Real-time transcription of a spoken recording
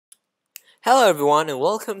Hello everyone and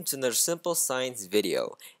welcome to another simple science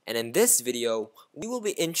video, and in this video we will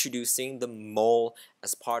be introducing the mole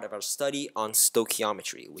as part of our study on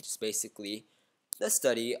stoichiometry, which is basically the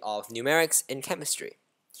study of numerics in chemistry.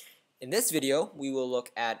 In this video we will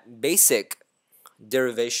look at basic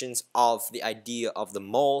derivations of the idea of the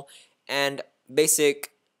mole and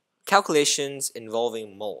basic calculations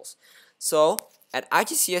involving moles. So at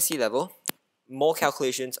IGCSE level, mole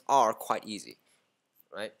calculations are quite easy,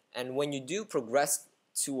 right? And when you do progress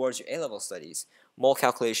towards your A-level studies, mole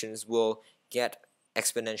calculations will get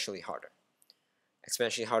exponentially harder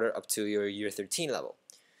up to your year 13 level.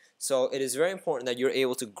 So it is very important that you're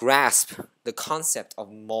able to grasp the concept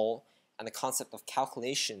of mole and the concept of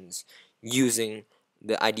calculations using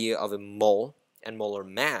the idea of a mole and molar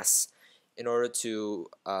mass in order to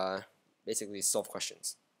basically solve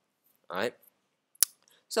questions. Alright?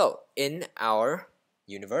 So in our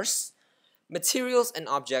universe, materials and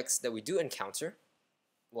objects that we do encounter,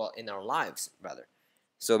 well, in our lives rather.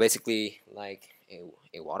 So basically like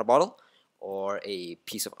a water bottle or a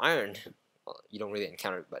piece of iron. Well, you don't really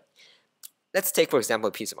encounter it, but let's take for example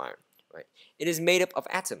a piece of iron, right? It is made up of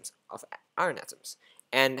atoms, of iron atoms,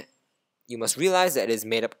 and you must realize that it is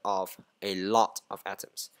made up of a lot of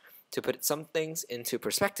atoms. To put some things into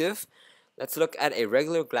perspective, let's look at a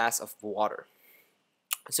regular glass of water.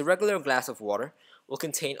 So a regular glass of water will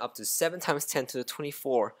contain up to 7 times 10 to the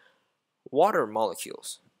 24 water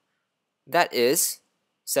molecules. That is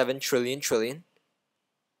 7 trillion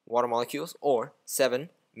water molecules, or 7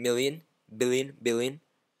 million billion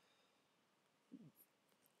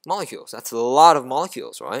molecules. That's a lot of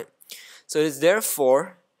molecules, right? So it is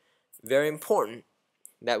therefore very important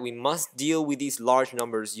that we must deal with these large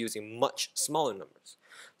numbers using much smaller numbers.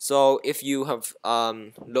 So if you have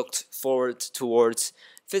looked forward towards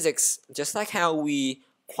physics, just like how we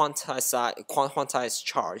quantize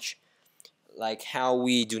charge, like how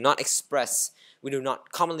we do not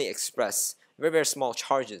commonly express very small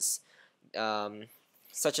charges,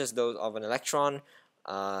 such as those of an electron,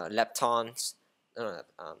 leptons,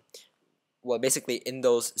 well, basically in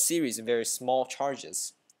those series of very small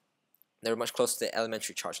charges that are much closer to the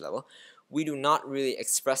elementary charge level, we do not really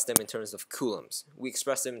express them in terms of coulombs. We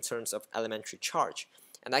express them in terms of elementary charge,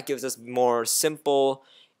 and that gives us more simple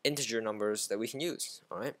integer numbers that we can use.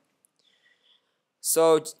 Alright?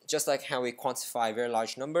 So just like how we quantify very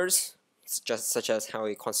large numbers, such as how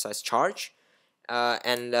we quantize charge,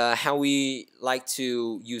 and how we like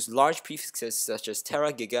to use large prefixes such as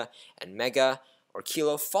tera, giga, and mega, or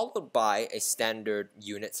kilo, followed by a standard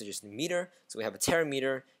unit such as meter. So we have a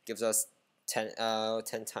terameter, gives us 10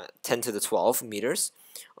 to the 12 meters,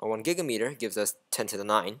 or 1 gigameter gives us 10 to the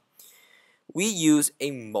 9. We use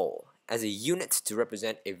a mole as a unit to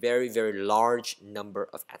represent a very large number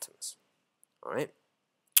of atoms. Alright?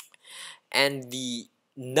 And the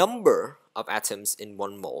number of atoms in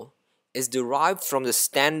 1 mole is derived from the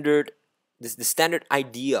standard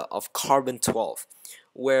idea of carbon-12,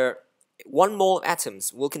 where 1 mole of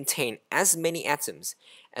atoms will contain as many atoms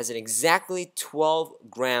as in exactly 12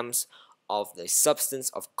 grams of the substance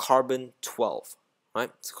of carbon-12. Right?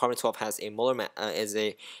 So carbon-12 has a molar is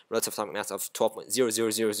a relative atomic mass of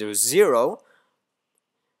 12.00000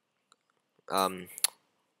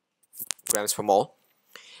 grams per mole.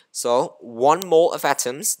 So 1 mole of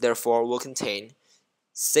atoms therefore will contain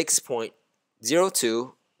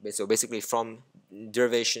 6.02, so basically from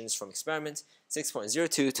derivations from experiments,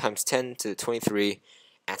 6.02 times 10 to the 23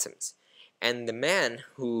 atoms. And the man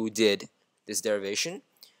who did this derivation,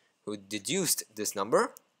 who deduced this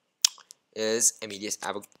number, is immediate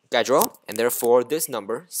Avogadro, and therefore this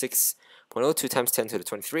number, 6.02 times 10 to the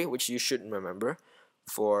 23, which you should remember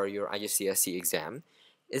for your IGCSE exam,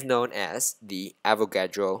 is known as the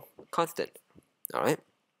Avogadro Constant. Alright?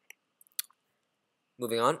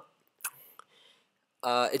 Moving on.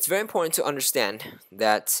 It's very important to understand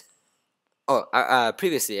that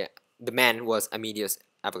previously the man was immediate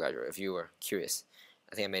Avogadro, if you were curious.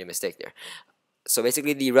 I think I made a mistake there. So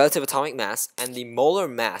basically the relative atomic mass and the molar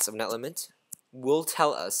mass of an element will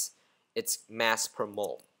tell us its mass per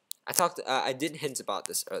mole. I did hint about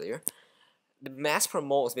this earlier. The mass per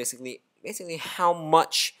mole is basically how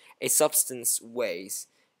much a substance weighs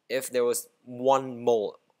if there was 1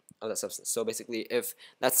 mole of that substance. So basically if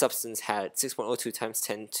that substance had 6.02 times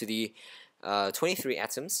 10 to the 23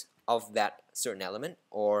 atoms of that certain element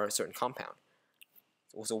or certain compound.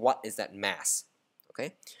 So what is that mass?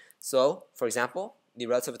 Okay? So, for example, the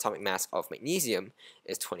relative atomic mass of magnesium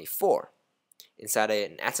is 24. Inside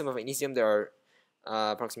an atom of magnesium, there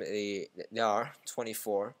are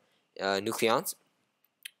 24 nucleons.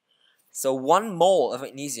 So 1 mole of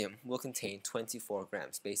magnesium will contain 24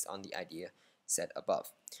 grams based on the idea set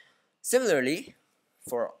above. Similarly,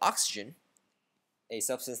 for oxygen, a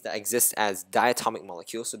substance that exists as diatomic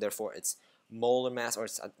molecule, so therefore its molar mass or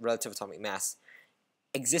its relative atomic mass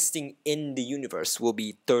existing in the universe will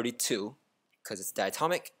be 32 because it's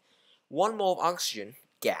diatomic. 1 mole of oxygen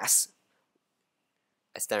gas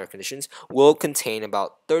at standard conditions will contain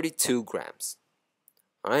about 32 grams.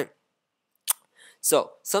 Alright?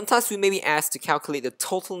 So sometimes we may be asked to calculate the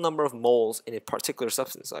total number of moles in a particular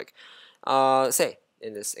substance, like say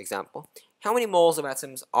in this example, how many moles of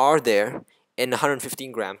atoms are there in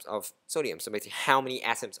 115 grams of sodium? So basically, how many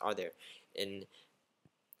atoms are there in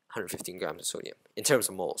 115 grams of sodium in terms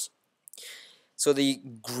of moles? So the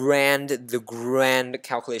grand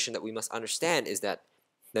calculation that we must understand is that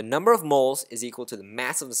the number of moles is equal to the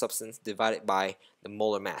mass of the substance divided by the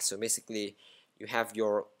molar mass. So basically, you have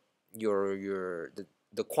the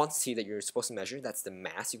quantity that you're supposed to measure. That's the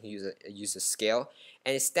mass. You can use a scale,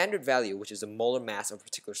 and a standard value, which is the molar mass of a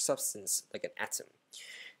particular substance, like an atom.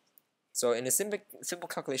 So in a simple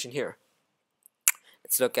calculation here,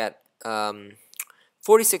 let's look at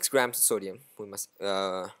 46 grams of sodium. We must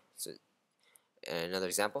so another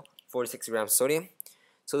example, 46 grams of sodium.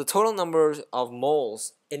 So the total number of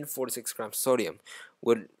moles in 46 grams of sodium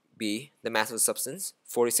would be the mass of the substance,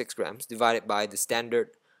 46 grams, divided by the standard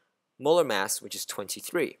molar mass, which is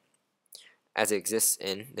 23, as it exists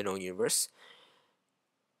in the known universe.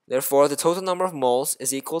 Therefore, the total number of moles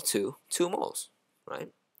is equal to 2 moles,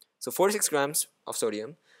 right? So 46 grams of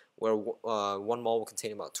sodium, where 1 mole will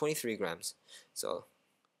contain about 23 grams, so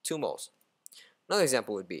 2 moles. Another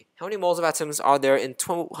example would be, how many moles of atoms are there in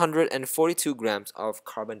 242 grams of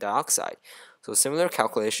carbon dioxide? So similar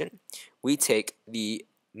calculation, we take the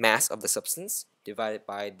mass of the substance divided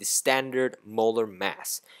by the standard molar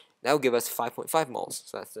mass. That will give us 5.5 moles.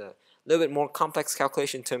 So that's a little bit more complex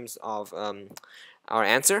calculation in terms of our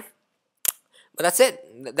answer. But that's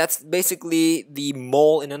it. That's basically the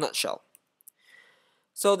mole in a nutshell.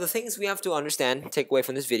 So the things we have to understand, take away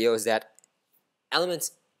from this video, is that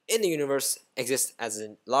elements in the universe exist as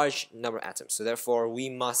a large number of atoms. So therefore, we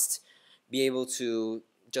must be able to,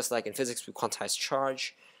 just like in physics with quantized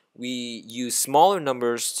charge, we use smaller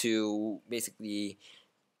numbers to basically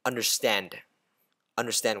understand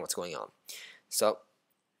what's going on. So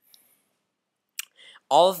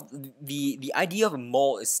all of the idea of a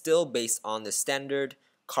mole is still based on the standard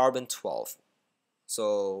carbon-12.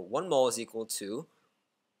 So 1 mole is equal to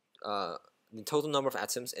the total number of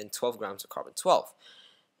atoms in 12 grams of carbon-12.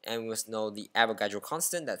 And we must know the Avogadro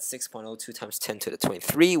constant, that's 6.02 times 10 to the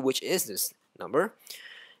 23, which is this number.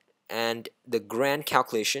 And the grand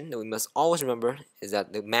calculation that we must always remember is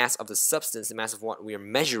that the mass of the substance, the mass of what we are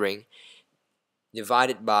measuring,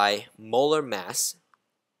 divided by molar mass,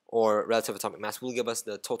 or relative atomic mass, will give us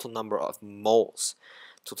the total number of moles,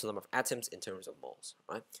 total number of atoms in terms of moles.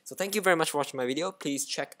 Right? So thank you very much for watching my video. Please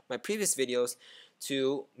check my previous videos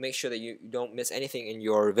to make sure that you don't miss anything in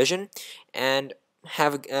your revision. And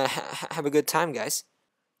have a good time, guys.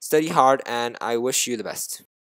 Study hard, and I wish you the best.